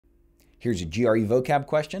Here's a GRE vocab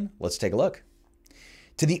question. Let's take a look.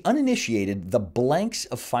 To the uninitiated, the blanks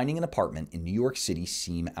of finding an apartment in New York City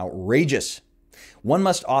seem outrageous. One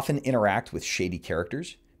must often interact with shady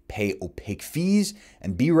characters, pay opaque fees,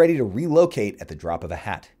 and be ready to relocate at the drop of a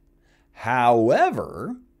hat.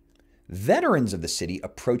 However, veterans of the city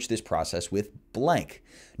approach this process with blank,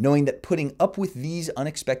 knowing that putting up with these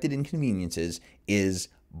unexpected inconveniences is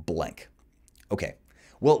blank. Okay,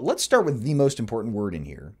 well, let's start with the most important word in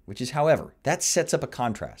here, which is however. That sets up a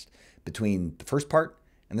contrast between the first part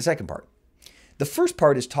and the second part. The first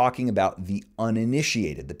part is talking about the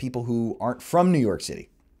uninitiated, the people who aren't from New York City.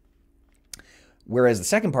 Whereas the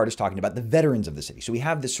second part is talking about the veterans of the city. So we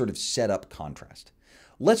have this sort of set up contrast.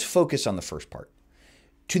 Let's focus on the first part.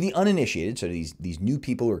 To the uninitiated, so these new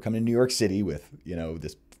people who are coming to New York City with,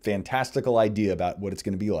 this fantastical idea about what it's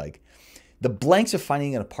going to be like, the blanks of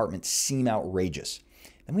finding an apartment seem outrageous.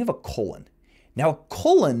 Then we have a colon. Now, a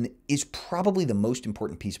colon is probably the most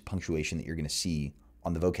important piece of punctuation that you're going to see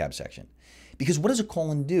on the vocab section. Because what does a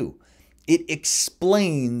colon do? It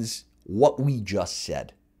explains what we just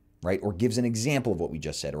said, right? Or gives an example of what we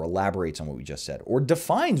just said, or elaborates on what we just said, or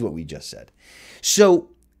defines what we just said. So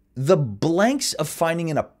the blanks of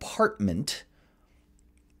finding an apartment,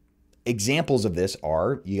 examples of this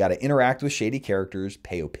are, you got to interact with shady characters,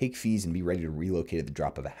 pay opaque fees, and be ready to relocate at the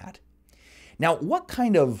drop of a hat. Now, what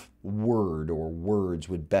kind of word or words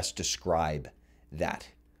would best describe that?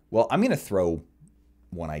 Well, I'm going to throw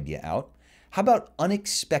one idea out. How about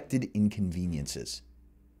unexpected inconveniences?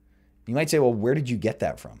 You might say, well, where did you get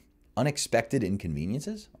that from? Unexpected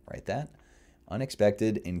inconveniences? I'll write that.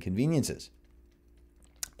 Unexpected inconveniences.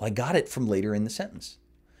 Well, I got it from later in the sentence,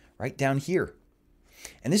 right down here.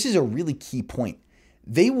 And this is a really key point.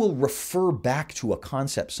 They will refer back to a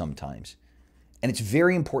concept sometimes. And it's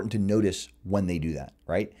very important to notice when they do that,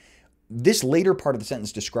 right? This later part of the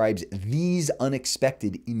sentence describes these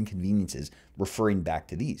unexpected inconveniences, referring back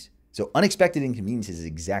to these. So unexpected inconveniences is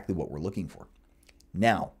exactly what we're looking for.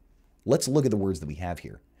 Now, let's look at the words that we have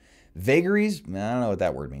here. Vagaries, I don't know what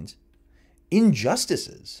that word means.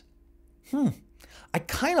 Injustices. I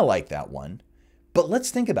kind of like that one, but let's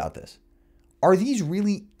think about this. Are these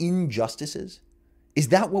really injustices? Is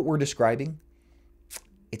that what we're describing?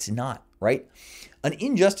 It's not, right? An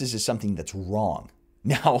injustice is something that's wrong.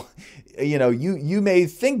 Now, you may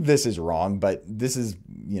think this is wrong, but this is,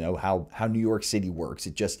 how New York City works.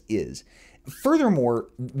 It just is. Furthermore,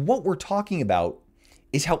 what we're talking about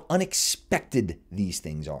is how unexpected these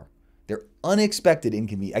things are. They're unexpected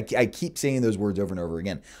inconveniences. I keep saying those words over and over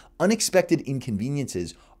again. Unexpected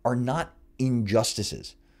inconveniences are not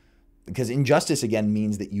injustices. Because injustice, again,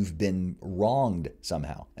 means that you've been wronged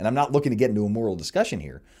somehow. And I'm not looking to get into a moral discussion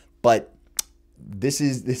here, but this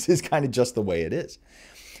is kind of just the way it is.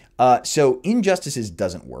 So injustices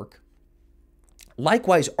doesn't work.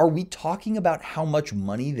 Likewise, are we talking about how much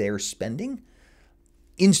money they're spending?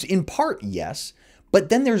 In part, yes. But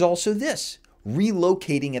then there's also this,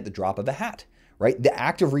 relocating at the drop of a hat, right? The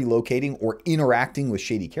act of relocating or interacting with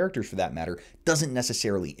shady characters, for that matter, doesn't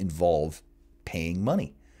necessarily involve paying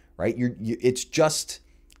money, right? It's just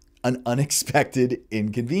an unexpected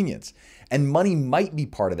inconvenience. And money might be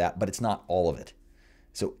part of that, but it's not all of it.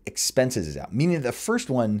 So expenses is out, meaning the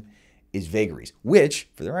first one is vagaries, which,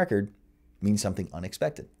 for the record, means something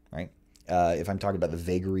unexpected, right? If I'm talking about the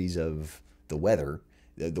vagaries of the weather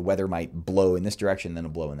might blow in this direction, then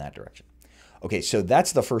it'll blow in that direction. Okay, so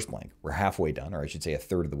that's the first blank. We're halfway done, or I should say a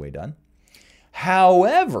third of the way done.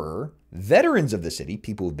 However, veterans of the city,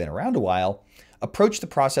 people who've been around a while, approach the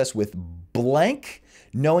process with blank,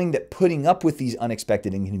 knowing that putting up with these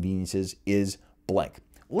unexpected inconveniences is blank.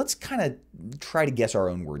 Let's kind of try to guess our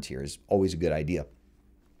own words here, is always a good idea.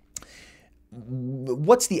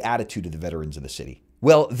 What's the attitude of the veterans of the city?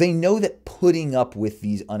 Well, they know that putting up with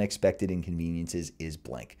these unexpected inconveniences is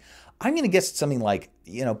blank. I'm going to guess something like,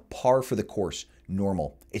 par for the course,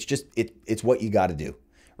 normal. It's just, it's what you got to do,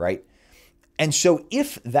 right? And so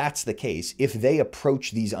if that's the case, if they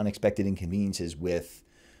approach these unexpected inconveniences with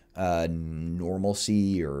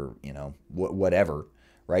normalcy or, whatever,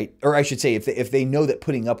 right? Or I should say, if they know that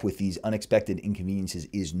putting up with these unexpected inconveniences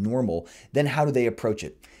is normal, then how do they approach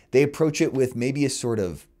it? They approach it with maybe a sort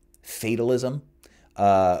of fatalism.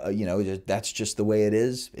 That's just the way it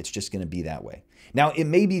is. It's just going to be that way. Now, it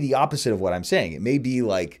may be the opposite of what I'm saying. It may be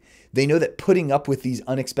like they know that putting up with these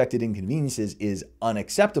unexpected inconveniences is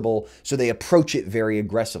unacceptable, so they approach it very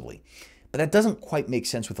aggressively. But that doesn't quite make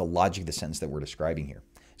sense with the logic of the sentence that we're describing here.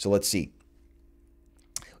 So let's see.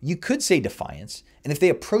 You could say defiance, and if they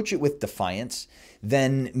approach it with defiance,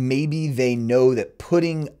 then maybe they know that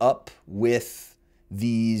putting up with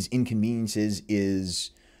these inconveniences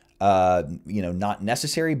is not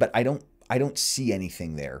necessary, but I don't see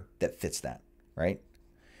anything there that fits that, right?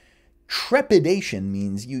 Trepidation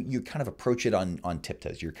means you kind of approach it on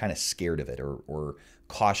tiptoes. You're kind of scared of it or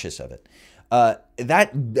cautious of it.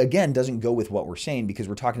 That, again, doesn't go with what we're saying because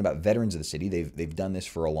we're talking about veterans of the city. They've done this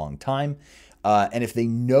for a long time. And if they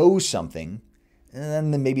know something,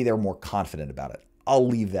 then maybe they're more confident about it. I'll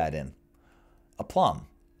leave that in. Aplomb.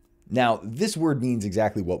 Now, this word means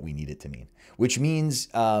exactly what we need it to mean, which means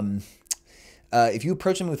if you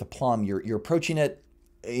approach something with aplomb, you're approaching it,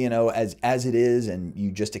 as it is, and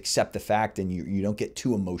you just accept the fact, and you don't get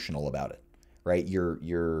too emotional about it, right?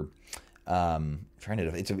 You're trying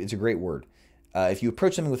to. It's a great word. If you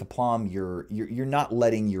approach something with aplomb, you're not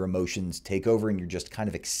letting your emotions take over, and you're just kind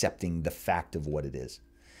of accepting the fact of what it is.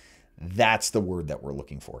 That's the word that we're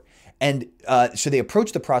looking for. And so they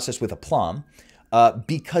approach the process with aplomb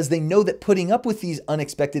because they know that putting up with these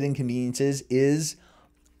unexpected inconveniences is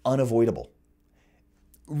unavoidable.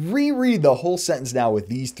 Reread the whole sentence now with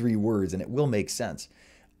these 3 words, and it will make sense.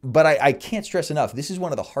 But I can't stress enough, this is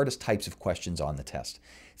one of the hardest types of questions on the test.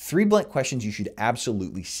 3 blank questions you should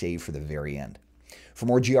absolutely save for the very end. For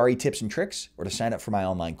more GRE tips and tricks, or to sign up for my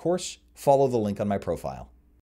online course, follow the link on my profile.